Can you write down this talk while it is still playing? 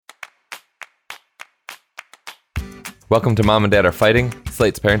Welcome to Mom and Dad Are Fighting,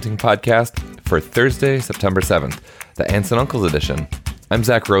 Slate's parenting podcast for Thursday, September 7th, the Aunts and Uncles edition. I'm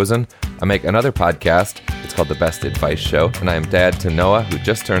Zach Rosen. I make another podcast. It's called The Best Advice Show, and I am dad to Noah, who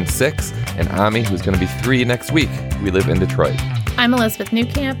just turned 6, and Ami, who's going to be 3 next week. We live in Detroit. I'm Elizabeth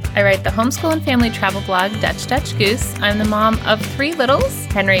Newcamp. I write the homeschool and family travel blog, Dutch Goose. I'm the mom of 3 littles,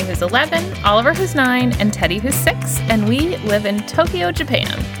 Henry, who's 11, Oliver, who's 9, and Teddy, who's 6, and we live in Tokyo,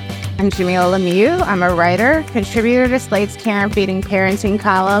 Japan. I'm Jamila Lemieux. I'm a writer, contributor to Slate's Care and Feeding Parenting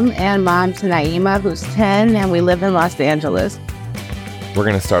column, and mom to Naima, who's 10, and we live in Los Angeles. We're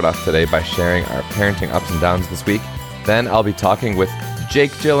going to start off today by sharing our parenting ups and downs this week. Then I'll be talking with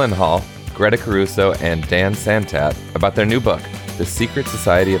Jake Gyllenhaal, Greta Caruso, and Dan Santat about their new book, The Secret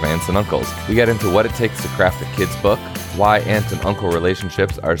Society of Aunts and Uncles. We get into what it takes to craft a kid's book, why aunt and uncle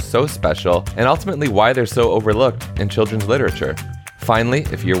relationships are so special, and ultimately why they're so overlooked in children's literature. Finally,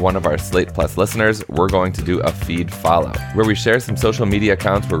 if you're one of our Slate Plus listeners, we're going to do a feed follow, where we share some social media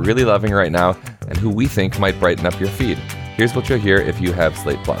accounts we're really loving right now and who we think might brighten up your feed. Here's what you'll hear if you have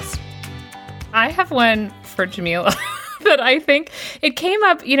Slate Plus. I have one for Jamila that I think it came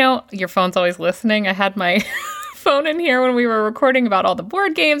up, your phone's always listening. I had my phone in here when we were recording about all the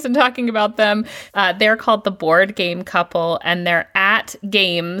board games and talking about them. They're called the Board Game Couple, and they're at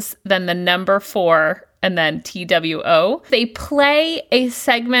games, then the number 4, and then TWO. They play a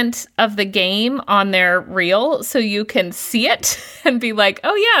segment of the game on their reel so you can see it and be like,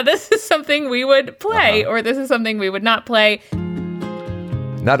 oh yeah, this is something we would play, or this is something we would not play.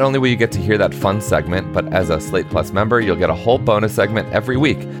 Not only will you get to hear that fun segment, but as a Slate Plus member, you'll get a whole bonus segment every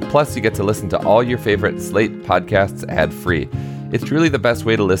week. Plus, you get to listen to all your favorite Slate podcasts ad-free. It's really the best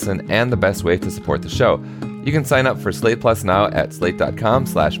way to listen and the best way to support the show. You can sign up for Slate Plus now at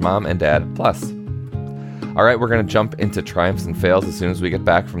slate.com/momanddadplus. All right, we're going to jump into triumphs and fails as soon as we get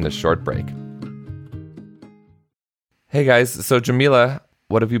back from this short break. Hey guys, so Jamila,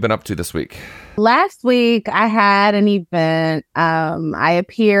 what have you been up to this week? Last week, I had an event. I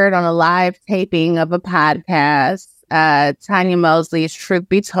appeared on a live taping of a podcast, Tanya Mosley's Truth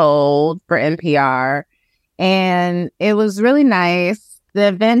Be Told for NPR, and it was really nice. The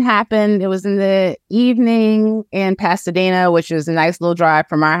event happened, it was in the evening in Pasadena, which is a nice little drive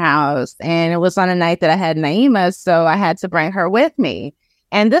from our house. And it was on a night that I had Naima, so I had to bring her with me.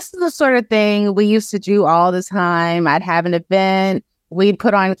 And this is the sort of thing we used to do all the time. I'd have an event, we'd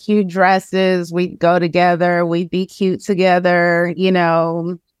put on cute dresses, we'd go together, we'd be cute together,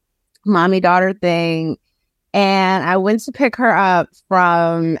 mommy-daughter thing. And I went to pick her up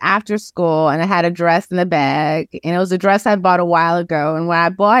from after school, and I had a dress in the bag, and it was a dress I bought a while ago. And when I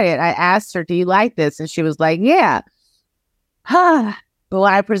bought it, I asked her, do you like this? And she was like, yeah. But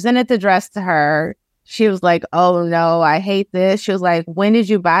when I presented the dress to her, she was like, oh no, I hate this. She was like, when did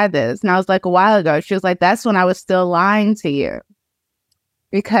you buy this? And I was like, a while ago. She was like, that's when I was still lying to you.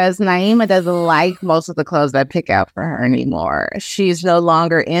 Because Naima doesn't like most of the clothes I pick out for her anymore. She's no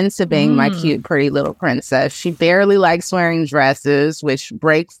longer into being my cute, pretty little princess. She barely likes wearing dresses, which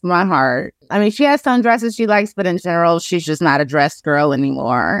breaks my heart. I mean, she has some dresses she likes, but in general, she's just not a dress girl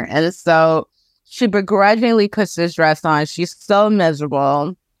anymore. And so she begrudgingly puts this dress on. She's so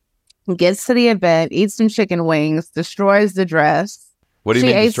miserable. Gets to the event, eats some chicken wings, destroys the dress. What do you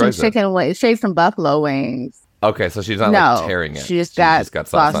mean destroys it? She ate some chicken wings. She ate some buffalo wings. Okay, so she's not like tearing it. She just got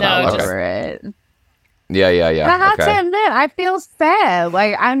sauce all okay. over it. Yeah. But I have to admit, I feel sad.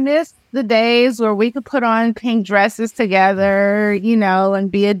 Like, I miss the days where we could put on pink dresses together,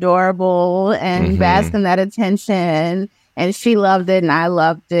 and be adorable and bask in that attention. And she loved it and I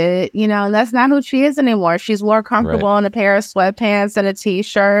loved it. And that's not who she is anymore. She's more comfortable in a pair of sweatpants and a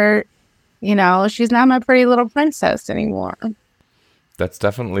t-shirt. She's not my pretty little princess anymore. That's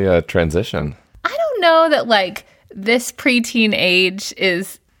definitely a transition. I don't know that this preteen age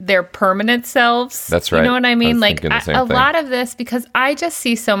is their permanent selves. That's right. You know what I mean? A lot of this, because I just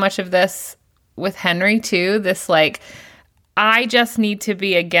see so much of this with Henry too. This I just need to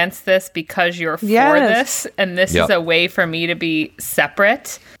be against this because you're for this, and this is a way for me to be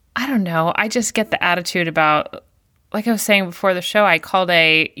separate. I don't know. I just get the attitude about, like I was saying before the show, I called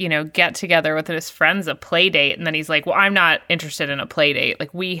a, get together with his friends a play date. And then he's like, well, I'm not interested in a play date.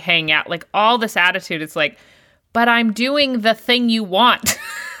 We hang out, all this attitude. It's like, but I'm doing the thing you want.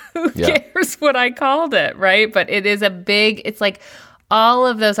 Who cares what I called it, right? But it is it's like all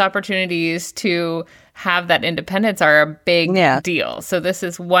of those opportunities to have that independence are a big deal. So this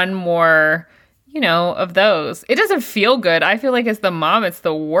is one more, of those. It doesn't feel good. I feel like as the mom, it's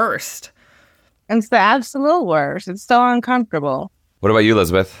the worst. It's the absolute worst. It's so uncomfortable. What about you,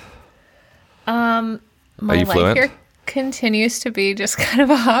 Elizabeth? My life here continues to be just kind of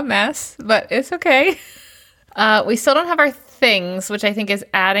a hot mess, but it's okay. We still don't have our things, which I think is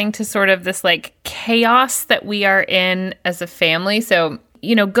adding to sort of this like chaos that we are in as a family. So,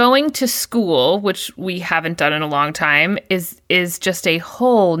 going to school, which we haven't done in a long time, is just a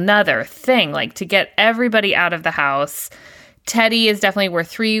whole nother thing. Like, to get everybody out of the house. Teddy is definitely, we're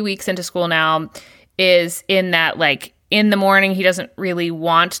 3 weeks into school now, is in that like in the morning, he doesn't really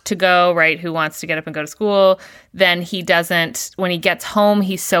want to go, right? Who wants to get up and go to school? Then he doesn't, when he gets home,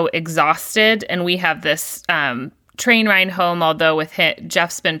 he's so exhausted. And we have this train ride home, although with him,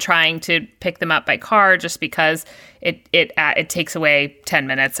 Jeff's been trying to pick them up by car just because it takes away 10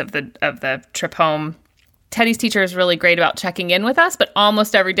 minutes of the trip home. Teddy's teacher is really great about checking in with us, but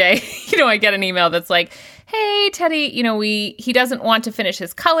almost every day, I get an email that's like, hey, Teddy, he doesn't want to finish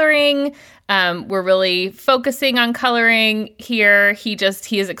his coloring. We're really focusing on coloring here. He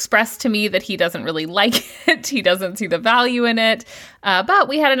has expressed to me that he doesn't really like it. He doesn't see the value in it. But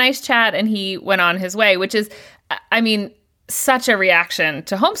we had a nice chat and he went on his way, which is, such a reaction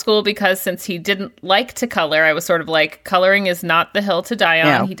to homeschool, because since he didn't like to color, I was sort of like, coloring is not the hill to die on.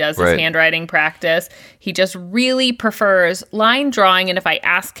 Yeah, he does his handwriting practice. He just really prefers line drawing. And if I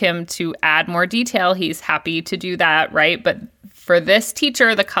ask him to add more detail, he's happy to do that, right? But for this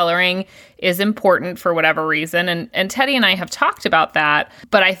teacher, the coloring is important for whatever reason. And Teddy and I have talked about that.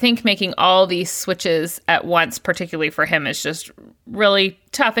 But I think making all these switches at once, particularly for him, is just really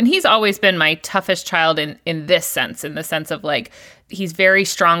tough. And he's always been my toughest child in this sense, in the sense of like, he's very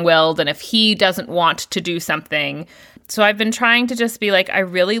strong-willed. And if he doesn't want to do something, so I've been trying to just be like, I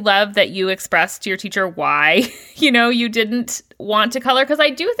really love that you expressed to your teacher why, you didn't want to color. Because I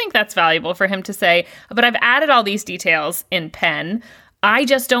do think that's valuable for him to say, but I've added all these details in pen. I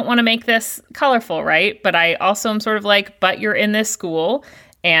just don't want to make this colorful, right? But I also am sort of like, but you're in this school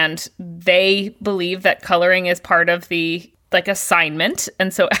and they believe that coloring is part of the like assignment.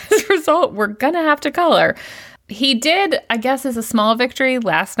 And so as a result, we're going to have to color. He did, I guess as a small victory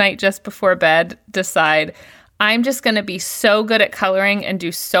last night, just before bed, decide I'm just going to be so good at coloring and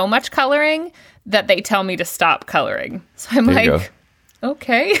do so much coloring that they tell me to stop coloring. So I'm like,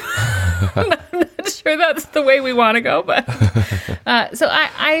 okay. I'm not sure that's the way we want to go, but so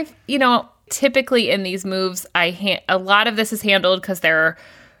I've, typically in these moves, a lot of this is handled because they're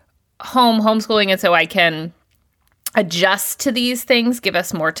homeschooling, and so I can adjust to these things, give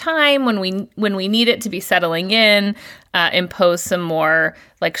us more time when we need it to be settling in, impose some more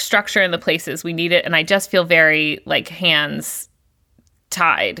like structure in the places we need it. And I just feel very like hands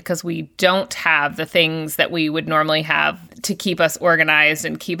tied because we don't have the things that we would normally have to keep us organized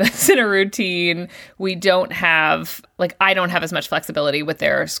and keep us in a routine. We don't have, like, I don't have as much flexibility with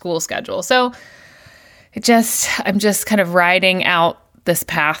their school schedule. So I'm just kind of riding out this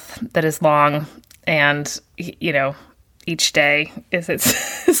path that is long. And, each day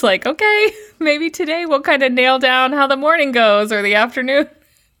it's like, okay, maybe today we'll kind of nail down how the morning goes or the afternoon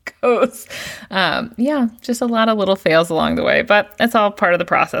goes. Just a lot of little fails along the way, but it's all part of the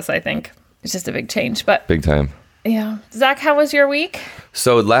process, I think. It's just a big change, but big time. Yeah. Zach, how was your week?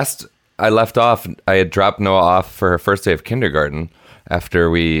 So last I left off, I had dropped Noah off for her first day of kindergarten after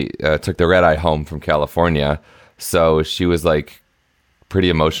we took the red eye home from California. So she was like pretty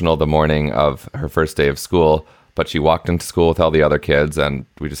emotional the morning of her first day of school, but she walked into school with all the other kids and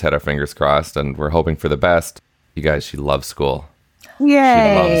we just had our fingers crossed and we're hoping for the best. You guys, she loves school. Yay.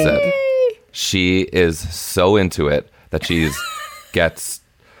 She loves it. She is so into it that she gets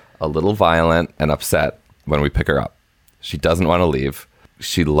a little violent and upset when we pick her up. She doesn't want to leave.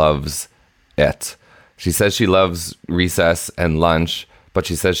 She loves it. She says she loves recess and lunch, but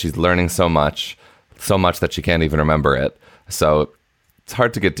she says she's learning so much that she can't even remember it. So it's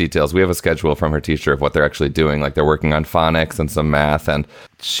hard to get details. We have a schedule from her teacher of what they're actually doing. Like they're working on phonics and some math, and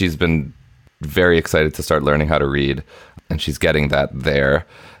she's been very excited to start learning how to read, and she's getting that there.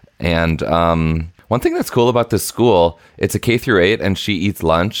 And one thing that's cool about this school, it's a K through 8, and she eats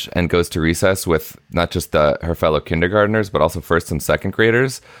lunch and goes to recess with not just her fellow kindergartners, but also first and second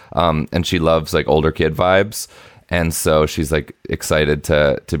graders. And she loves like older kid vibes. And so she's like excited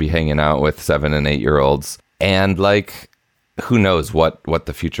to be hanging out with 7 and 8 year olds. And like, who knows what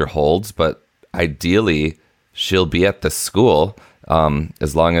the future holds, but ideally she'll be at this school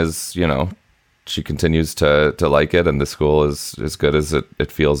as long as, she continues to like it and the school is as good as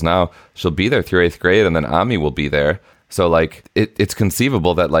it feels now. She'll be there through 8th grade, and then Ami will be there. So like it's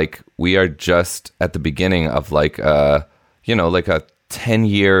conceivable that like we are just at the beginning of like like a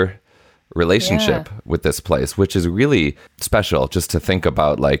 10-year relationship with this place, which is really special just to think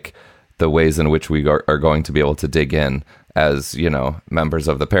about like the ways in which we are going to be able to dig in as, members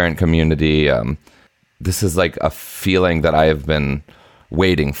of the parent community. This is like a feeling that I have been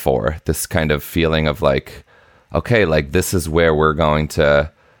waiting for, this kind of feeling of like okay, like this is where we're going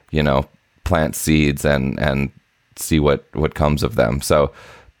to, plant seeds and see what comes of them. So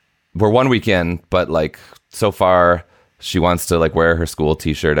we're 1 week in, but like so far she wants to like wear her school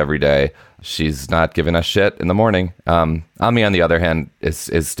t-shirt every day. She's not giving us shit in the morning. Ami, on the other hand, is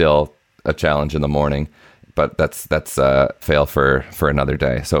still a challenge in the morning, but that's a fail for another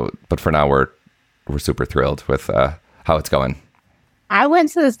day. So, but for now we're super thrilled with how it's going. I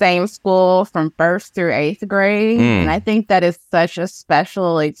went to the same school from 1st through 8th grade, and I think that is such a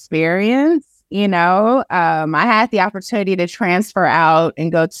special experience. I had the opportunity to transfer out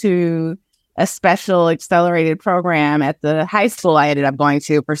and go to a special accelerated program at the high school I ended up going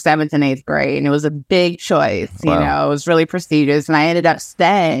to for 7th and 8th grade. And it was a big choice. Wow. It was really prestigious. And I ended up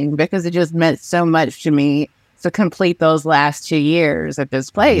staying because it just meant so much to me to complete those last 2 years at this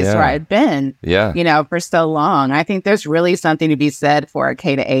place where I'd been, for so long. I think there's really something to be said for a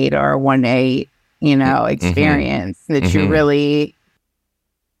K-8 or a 1-8, experience that you really...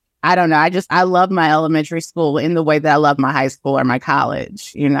 I don't know. I love my elementary school in the way that I love my high school or my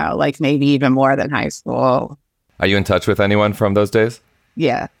college, like maybe even more than high school. Are you in touch with anyone from those days?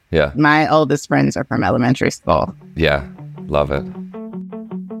 Yeah. Yeah. My oldest friends are from elementary school. Yeah. Love it.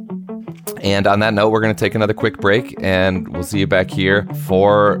 And on that note, we're going to take another quick break and we'll see you back here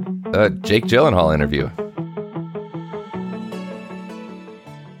for a Jake Gyllenhaal interview.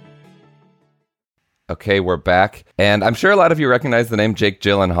 Okay, we're back. And I'm sure a lot of you recognize the name Jake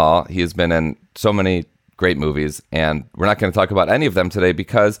Gyllenhaal. He has been in so many great movies, and we're not going to talk about any of them today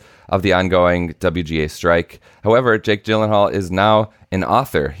because of the ongoing WGA strike. However, Jake Gyllenhaal is now an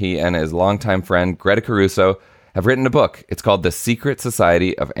author. He and his longtime friend, Greta Caruso, have written a book. It's called The Secret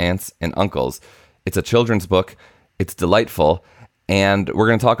Society of Aunts and Uncles. It's a children's book. It's delightful. And we're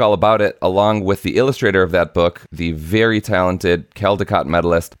going to talk all about it along with the illustrator of that book, the very talented Caldecott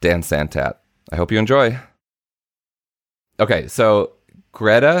medalist, Dan Santat. I hope you enjoy. Okay, so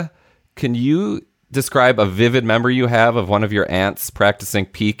Greta, can you describe a vivid memory you have of one of your aunts practicing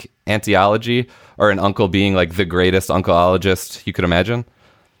peak auntiology or an uncle being like the greatest uncleologist you could imagine?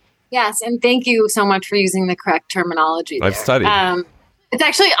 Yes, and thank you so much for using the correct terminology there. I've studied. It's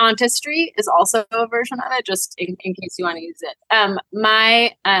actually autistry is also a version of it, just in case you want to use it.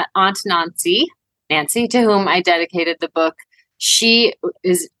 My aunt Nancy, to whom I dedicated the book, she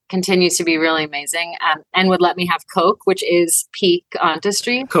continues to be really amazing and would let me have Coke, which is peak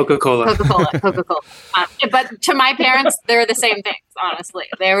autistry. Coca-Cola. But to my parents, they're the same things, honestly.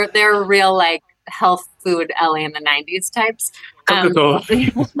 They're real like health food Ellie in the 90s types. Coca-Cola.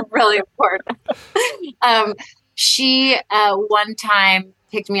 Really important. She one time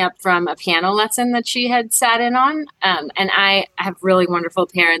picked me up from a piano lesson that she had sat in on. And I have really wonderful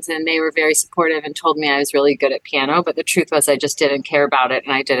parents, and they were very supportive and told me I was really good at piano. But the truth was I just didn't care about it,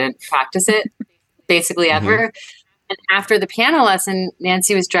 and I didn't practice it basically ever. And after the piano lesson,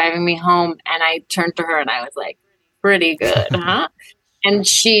 Nancy was driving me home, and I turned to her and I was like, pretty good, huh? And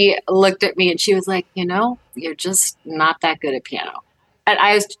she looked at me and she was like, you're just not that good at piano. And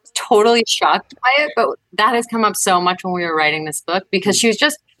I was totally shocked by it, but that has come up so much when we were writing this book because she was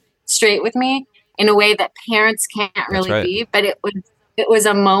just straight with me in a way that parents can't really be. But it was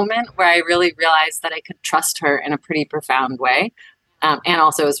a moment where I really realized that I could trust her in a pretty profound way. And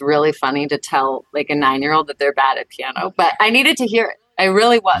also it was really funny to tell like a 9-year-old that they're bad at piano, but I needed to hear it. I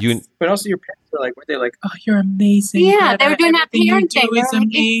really was. But also your parents were they like, oh, you're amazing. Yeah, they were doing that parent thing. It's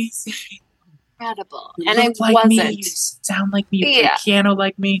amazing. Incredible. You and look it like wasn't. Me, you sound like me, you play piano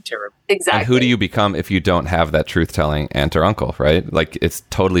like me. Terrible. Exactly. And who do you become if you don't have that truth-telling aunt or uncle, right? Like, it's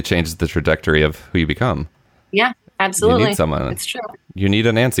totally changes the trajectory of who you become. Yeah, absolutely. You need someone. It's true. You need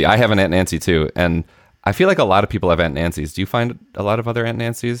a Nancy. I have an Aunt Nancy, too. And I feel like a lot of people have Aunt Nancys. Do you find a lot of other Aunt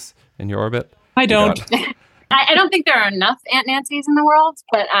Nancys in your orbit? I don't. I don't think there are enough Aunt Nancys in the world,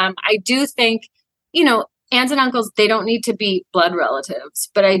 but I do think, aunts and uncles, they don't need to be blood relatives,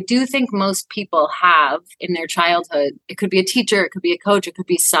 but I do think most people have in their childhood. It could be a teacher, it could be a coach, it could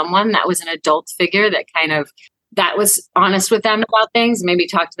be someone that was an adult figure that was honest with them about things, maybe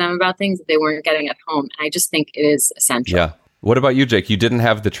talked to them about things that they weren't getting at home. And I just think it is essential. Yeah. What about you, Jake? You didn't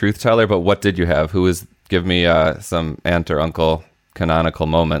have the truth teller, but what did you have? Give me some aunt or uncle canonical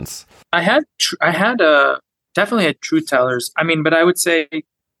moments. I had definitely had truth tellers. I mean, but I would say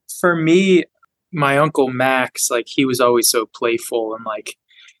for me, my uncle Max, like he was always so playful and like,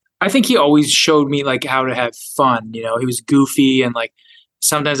 I think he always showed me like how to have fun. He was goofy and like,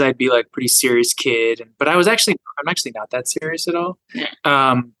 sometimes I'd be like pretty serious kid, but I'm actually not that serious at all.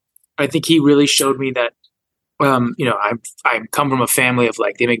 I think he really showed me that, I come from a family of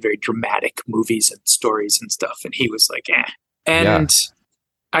like, they make very dramatic movies and stories and stuff. And he was like, eh. And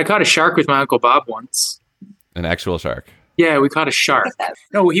I caught a shark with my Uncle Bob once. An actual shark. Yeah, we caught a shark.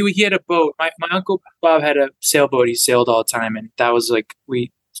 No, he had a boat. My Uncle Bob had a sailboat. He sailed all the time, and that was like,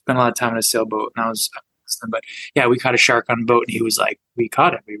 we spent a lot of time on a sailboat, and that was awesome. But yeah, we caught a shark on a boat, and he was like, we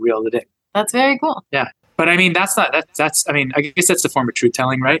caught it. We reeled it in. That's very cool. Yeah. But I mean, that's I mean, I guess that's the form of truth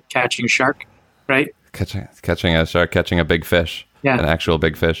telling, right? Catching a shark, right? Catching a shark, catching a big fish. Yeah. An actual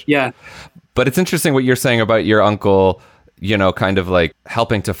big fish. Yeah. But it's interesting what you're saying about your uncle, you know, kind of like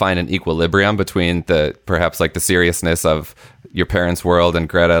helping to find an equilibrium between perhaps like the seriousness of your parents' world and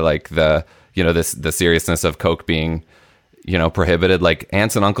Greta, like the seriousness of Coke being, you know, prohibited. Like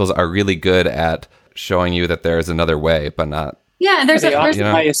aunts and uncles are really good at showing you that there is another way, but not. Yeah, they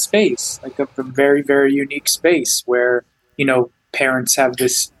occupy a space, like a very, very unique space where, you know, parents have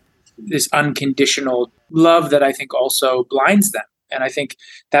this unconditional love that I think also blinds them. And I think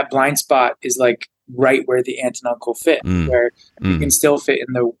that blind spot is like right where the aunt and uncle fit, where you can still fit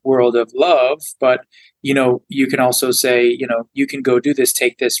in the world of love, but, you know, you can also say, you know, you can go do this,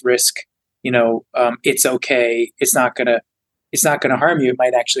 take this risk, you know, it's okay. It's not gonna harm you. It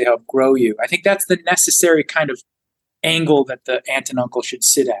might actually help grow you. I think that's the necessary kind of angle that the aunt and uncle should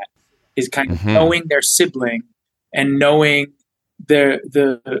sit at, is kind of knowing their sibling and knowing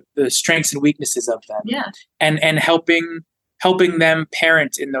the strengths and weaknesses of them. Yeah. And helping them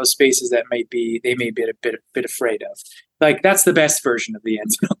parent in those spaces that they may be a bit afraid of. Like that's the best version of the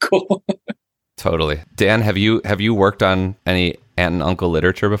aunt and uncle. Totally. Dan, have you worked on any aunt and uncle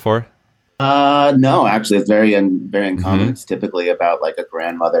literature before? No, actually it's very uncommon. It's typically about like a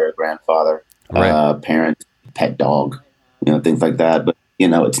grandmother, a grandfather, parent, pet dog, you know, things like that. But, you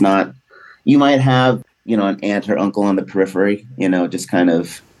know, it's not, you might have, you know, an aunt or uncle on the periphery, you know, just kind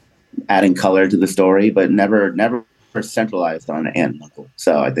of adding color to the story, but never centralized on an aunt and uncle.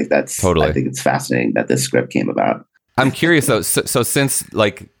 So I think I think it's fascinating that this script came about. I'm curious though. So since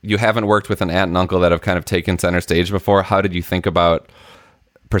like you haven't worked with an aunt and uncle that have kind of taken center stage before, how did you think about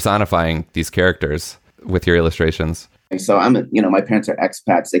personifying these characters with your illustrations? So my parents are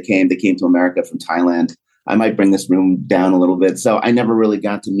expats. They came to America from Thailand. I might bring this room down a little bit. So I never really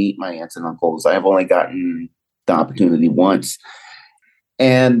got to meet my aunts and uncles. I've only gotten the opportunity once.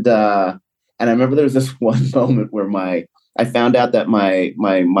 And I remember there was this one moment where I found out that my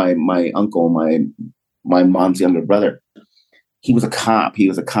uncle, my mom's younger brother, he was a cop. He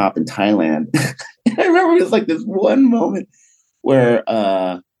was a cop in Thailand. And I remember it was like this one moment where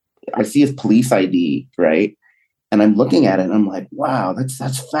I see his police ID, right? And I'm looking at it and I'm like, wow, that's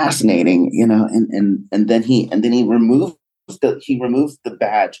fascinating, you know, and then he removes the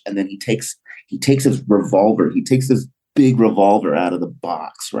badge, and then he takes his revolver. He takes this big revolver out of the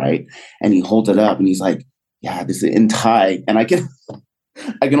box, right? And he holds it up and he's like, yeah, this is in Thai. And I can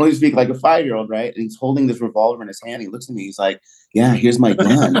only speak like a 5-year-old, right? And he's holding this revolver in his hand. He looks at me, he's like, yeah, here's my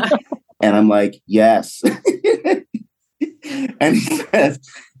gun. And I'm like, yes.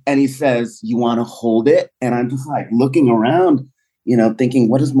 And he says, you want to hold it? And I'm just like looking around, you know, thinking,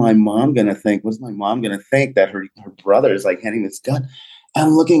 what is my mom going to think? What's my mom going to think that her brother is like handing this gun? And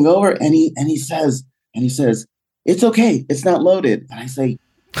I'm looking over and he says, it's okay. It's not loaded. And I say,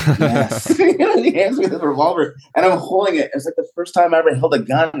 yes. And he hands me this revolver and I'm holding it. It's like the first time I ever held a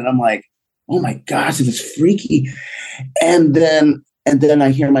gun. And I'm like, oh my gosh, this is freaky. And then I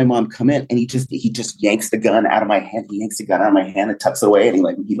hear my mom come in and he just yanks the gun out of my hand. He yanks the gun out of my hand and tucks it away. And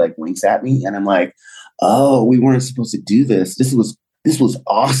he winks at me. And I'm like, oh, we weren't supposed to do this. This was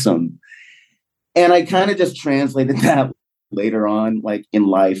awesome. And I kind of just translated that later on, like in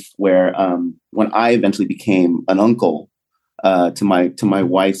life, where when I eventually became an uncle to my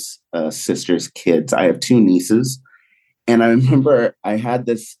wife's sister's kids. I have 2 nieces. And I remember I had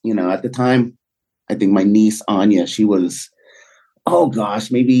this, you know, at the time, I think my niece Anya, she was, oh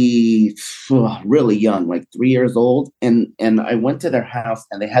gosh, maybe really young, like 3 years old. And I went to their house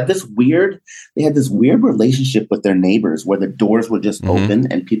and they had this weird relationship with their neighbors where the doors were just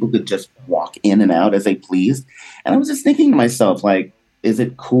open and people could just walk in and out as they pleased. And I was just thinking to myself, like, is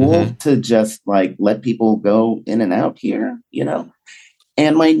it cool to just like let people go in and out here, you know?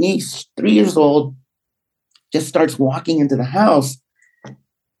 And my niece, 3 years old, just starts walking into the house.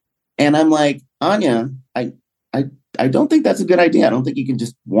 And I'm like, Anya, I don't think that's a good idea. I don't think you can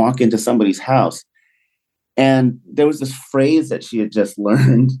just walk into somebody's house. And there was this phrase that she had just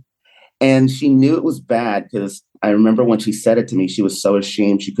learned, and she knew it was bad because I remember when she said it to me, she was so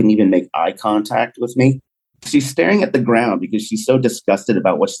ashamed. She couldn't even make eye contact with me. She's staring at the ground because she's so disgusted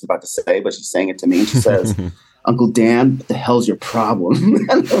about what she's about to say, but she's saying it to me. And she says, Uncle Dan, what the hell's your problem? And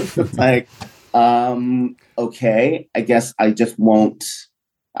I was just like, okay, I guess I'll just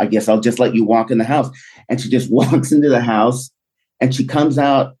let you walk in the house. And she just walks into the house and she comes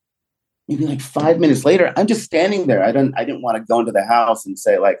out maybe like 5 minutes later, I'm just standing there. I didn't want to go into the house and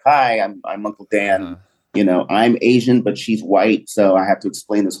say like, hi, I'm Uncle Dan. I'm Asian, but she's white. So I have to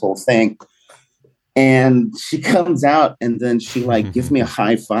explain this whole thing. And she comes out and then she like gives me a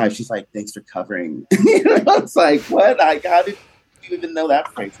high five. She's like, thanks for covering. It's like, what? How did you even know that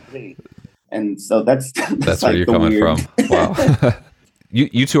phrase to me? And so that's where like you're coming from. Wow.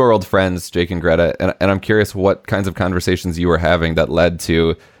 You two are old friends, Jake and Greta, and I'm curious what kinds of conversations you were having that led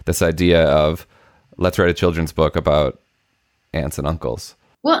to this idea of let's write a children's book about aunts and uncles.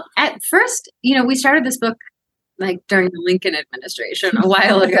 Well, at first, we started this book like during the Lincoln administration a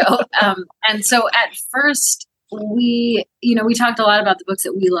while ago. And so at first we talked a lot about the books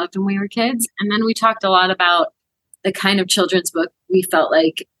that we loved when we were kids. And then we talked a lot about the kind of children's book we felt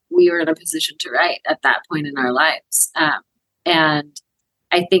like we were in a position to write at that point in our lives. And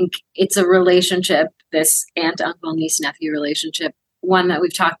I think it's a relationship, this aunt, uncle, niece, nephew relationship, one that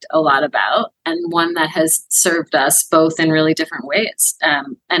we've talked a lot about and one that has served us both in really different ways.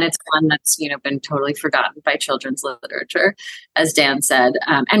 And it's one that's, been totally forgotten by children's literature, as Dan said,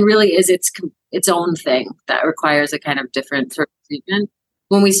 and really is its own thing that requires a kind of different sort of treatment.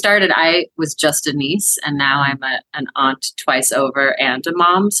 When we started, I was just a niece, and now I'm an aunt twice over and a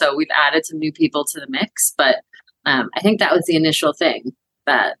mom. So we've added some new people to the mix, but I think that was the initial thing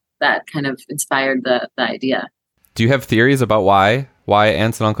that kind of inspired the idea. Do you have theories about why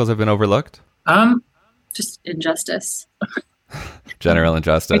aunts and uncles have been overlooked? Just injustice. General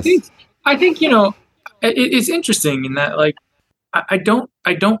injustice. I think it's interesting in that like I don't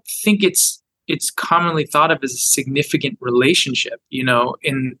think it's commonly thought of as a significant relationship.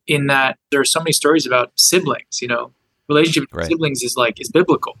 In that there are so many stories about siblings. Relationship with siblings is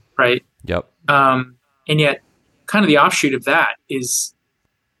biblical, right? Yep. And yet, kind of the offshoot of that is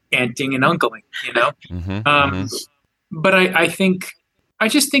aunting and uncling, But I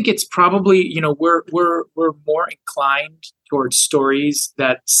just think it's probably, we're more inclined towards stories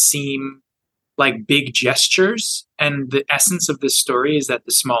that seem like big gestures. And the essence of this story is that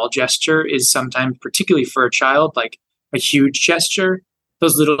the small gesture is sometimes, particularly for a child, like a huge gesture.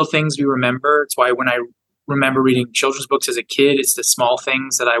 Those little things we remember. It's why when I remember reading children's books as a kid, it's the small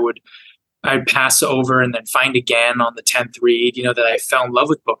things that I'd pass over and then find again on the 10th read, that I fell in love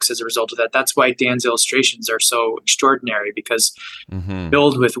with books as a result of that. That's why Dan's illustrations are so extraordinary, because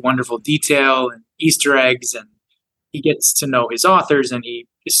filled with wonderful detail and Easter eggs, and he gets to know his authors, and he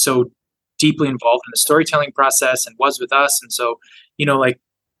is so deeply involved in the storytelling process and was with us. And so,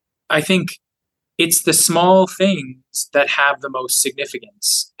 I think it's the small things that have the most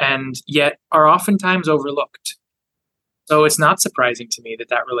significance and yet are oftentimes overlooked. So it's not surprising to me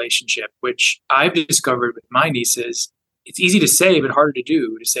that relationship, which I've discovered with my nieces, it's easy to say, but harder to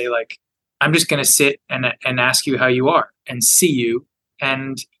do, to say like, I'm just going to sit and ask you how you are and see you.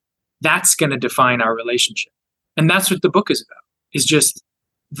 And that's going to define our relationship. And that's what the book is about, is just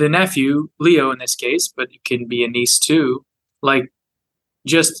the nephew, Leo in this case, but it can be a niece too, like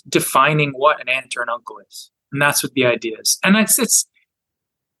just defining what an aunt or an uncle is. And that's what the idea is. And it's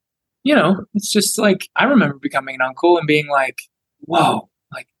just like, I remember becoming an uncle and being like, whoa,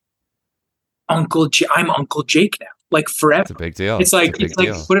 like I'm Uncle Jake now, like forever. It's a big deal. It's like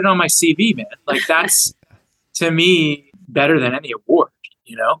put it on my CV, man. Like that's to me better than any award,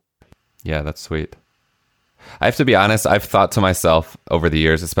 Yeah, that's sweet. I have to be honest, I've thought to myself over the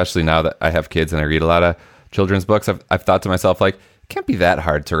years, especially now that I have kids and I read a lot of children's books, I've thought to myself, like, it can't be that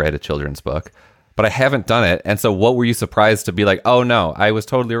hard to write a children's book. But I haven't done it. And so what were you surprised to be like, oh no, I was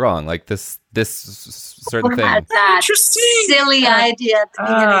totally wrong. Like this certain thing. That interesting. Silly idea. At the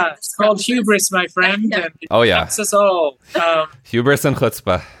beginning of It's called hubris, my friend. And oh yeah. That's us all. Hubris and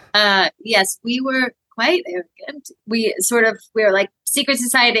chutzpah. Yes, we were quite arrogant. We were like secret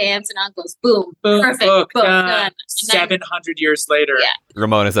society aunts and uncles. Boom. Perfect. Book done. 700 years later. Yeah.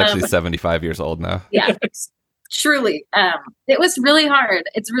 Ramon is actually 75 years old now. Yeah. Truly. It was really hard.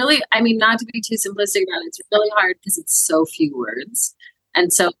 It's really, not to be too simplistic about it, it's really hard because it's so few words.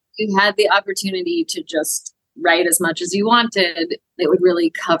 And so you had the opportunity to just write as much as you wanted. It would really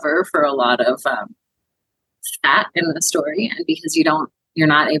cover for a lot of fat in the story. And because you're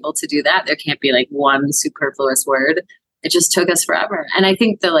not able to do that, there can't be like one superfluous word. It just took us forever. And I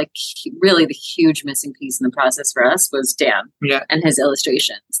think really the huge missing piece in the process for us was Dan and his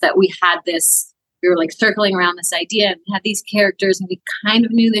illustrations, that we were like circling around this idea and had these characters and we kind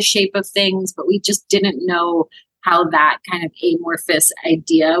of knew the shape of things, but we just didn't know how that kind of amorphous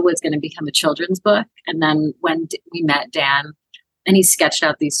idea was going to become a children's book. And then when we met Dan and he sketched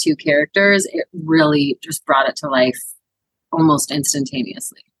out these two characters, it really just brought it to life almost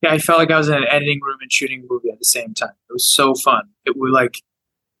instantaneously. Yeah, I felt like I was in an editing room and shooting a movie at the same time. It was so fun. It was like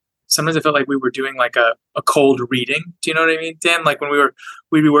sometimes I felt like we were doing like a cold reading. Do you know what I mean, Dan? Like when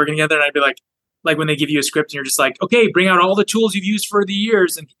we'd be working together, and I'd be like when they give you a script and you're just like, okay, bring out all the tools you've used for the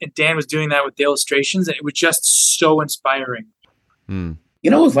years. And Dan was doing that with the illustrations, and it was just so inspiring. You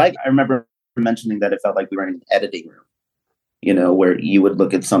know, it was like, I remember mentioning that it felt like we were in an editing room, you know, where you would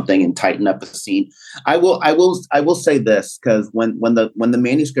look at something and tighten up a scene. I will say this, because when the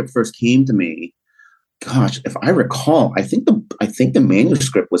manuscript first came to me, gosh, if I recall, I think the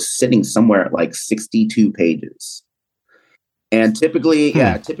manuscript was sitting somewhere at like 62 pages. And typically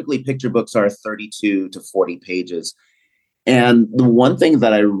picture books are 32 to 40 pages. And the one thing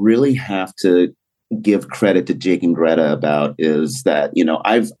that I really have to give credit to Jake and Greta about is that, you know,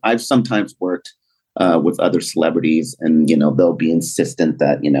 I've sometimes worked with other celebrities, and, you know, they'll be insistent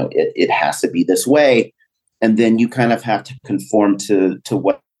that, you know, it has to be this way. And then you kind of have to conform to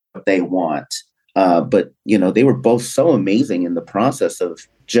what they want. But, you know, they were both so amazing in the process of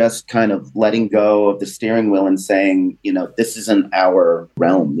just kind of letting go of the steering wheel and saying, you know, this isn't our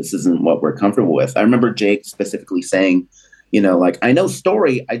realm. This isn't what we're comfortable with. I remember Jake specifically saying, you know, like, I know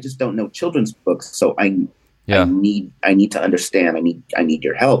story, I just don't know children's books. So I need to understand. I need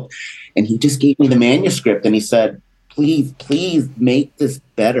your help. And he just gave me the manuscript and he said, please make this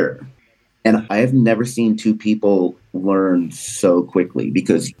better. And I have never seen two people learn so quickly,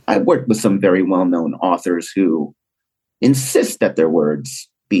 because I've worked with some very well-known authors who insist that their words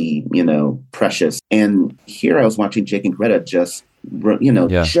be, you know, precious. And here I was watching Jake and Greta just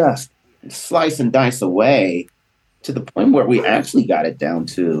slice and dice away to the point where we actually got it down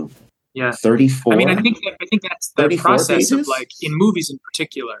to 34. I mean, I think that's the process pages? of, like, in movies in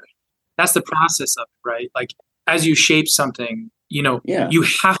particular, that's the process of it, right? Like, as you shape something, you know, you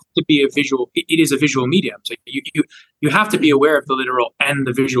have to be it is a visual medium. So you have to be aware of the literal and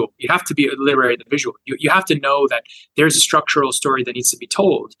the visual. You have to be literary and the visual. You have to know that there's a structural story that needs to be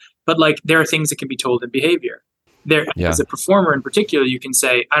told, but, like, there are things that can be told in behavior. As a performer in particular, you can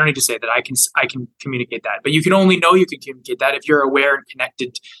say, I don't need to say that, I can communicate that, but you can only know you can communicate that if you're aware and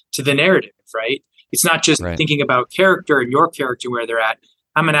connected to the narrative, right? It's not just thinking about character and your character where they're at.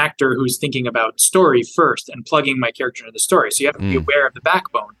 I'm an actor who's thinking about story first and plugging my character into the story. So you have to be aware of the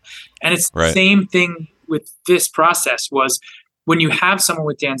backbone. And it's the same thing with this process. Was when you have someone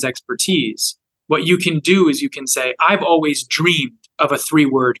with Dan's expertise, what you can do is you can say, I've always dreamed of a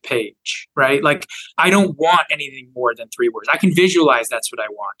 3-word page, right? Like, I don't want anything more than 3 words. I can visualize that's what I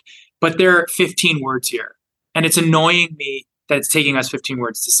want, but there are 15 words here. And it's annoying me that it's taking us 15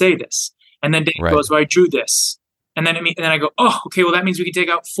 words to say this. And then Dan goes, well, I drew this. And then I go, oh, okay, well, that means we can take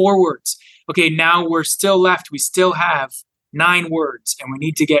out 4 words. Okay, now we're still left. We still have 9 words, and we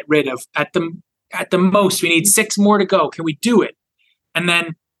need to get rid of, at the most, we need 6 more to go. Can we do it? And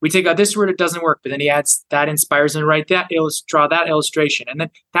then we take out this word, it doesn't work. But then he adds, that inspires him to write that, draw that illustration. And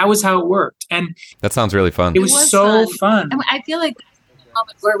then that was how it worked. And that sounds really fun. It was so fun. And I feel like the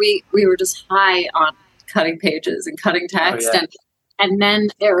moment where we were just high on cutting pages and cutting text. Oh, yeah. And then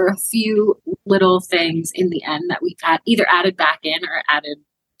there were a few little things in the end that we either added back in or added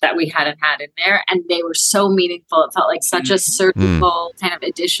that we hadn't had in there. And they were so meaningful. It felt like such a surgical kind of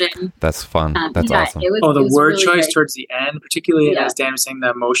addition. That's fun. That's awesome. The word really choice great. Towards the end, particularly as Dan was saying,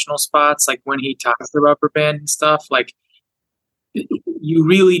 the emotional spots, like when he talks the rubber band and stuff, like you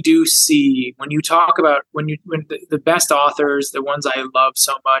really do see when you talk about, when the best authors, the ones I love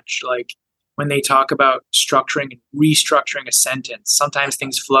so much, like, when they talk about structuring and restructuring a sentence, sometimes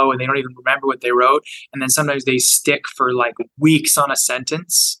things flow and they don't even remember what they wrote. And then sometimes they stick for like weeks on a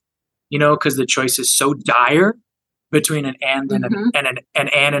sentence, you know, because the choice is so dire between an and and an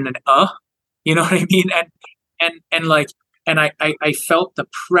and an you know what I mean? And I felt the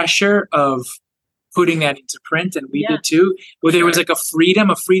pressure of putting that into print, and we did too, where there was like a freedom,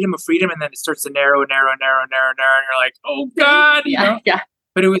 and then it starts to narrow, and you're like, oh God, you know?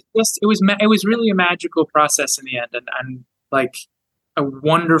 But it was really a magical process in the end, and like a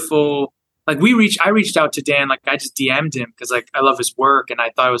wonderful, like I reached out to Dan, like I just DM'd him because like I love his work and I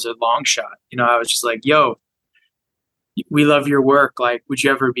thought it was a long shot. You know, I was just like, yo, we love your work. Like, would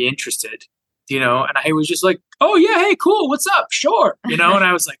you ever be interested? You know, and I was just like, oh yeah, hey, cool, what's up? Sure. You know, and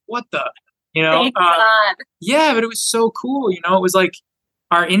I was like, what the, you know, Thank God. Yeah, but it was so cool. You know, it was like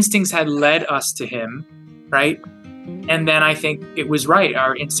our instincts had led us to him, right? And then I think it was right.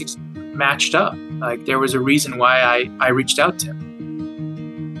 Our instincts matched up. Like there was a reason why I reached out to him.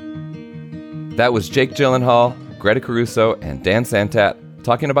 That was Jake Gyllenhaal, Greta Caruso, and Dan Santat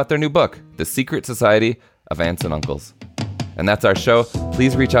talking about their new book, The Secret Society of Aunts and Uncles. And that's our show.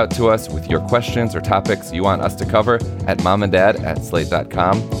 Please reach out to us with your questions or topics you want us to cover at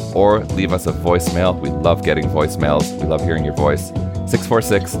momanddad@slate.com, or leave us a voicemail. We love getting voicemails. We love hearing your voice.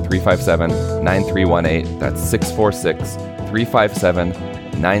 646-357-9318. That's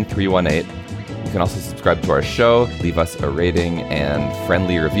 646-357-9318. You can also subscribe to our show, leave us a rating and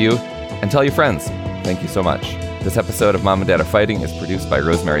friendly review, and tell your friends. Thank you so much. This episode of Mom and Dad Are Fighting is produced by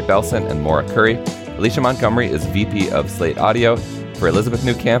Rosemary Belson and Maura Curry. Alicia Montgomery is VP of Slate Audio. For Elizabeth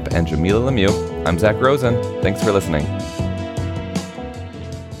Newcamp and Jamila Lemieux, I'm Zach Rosen. Thanks for listening.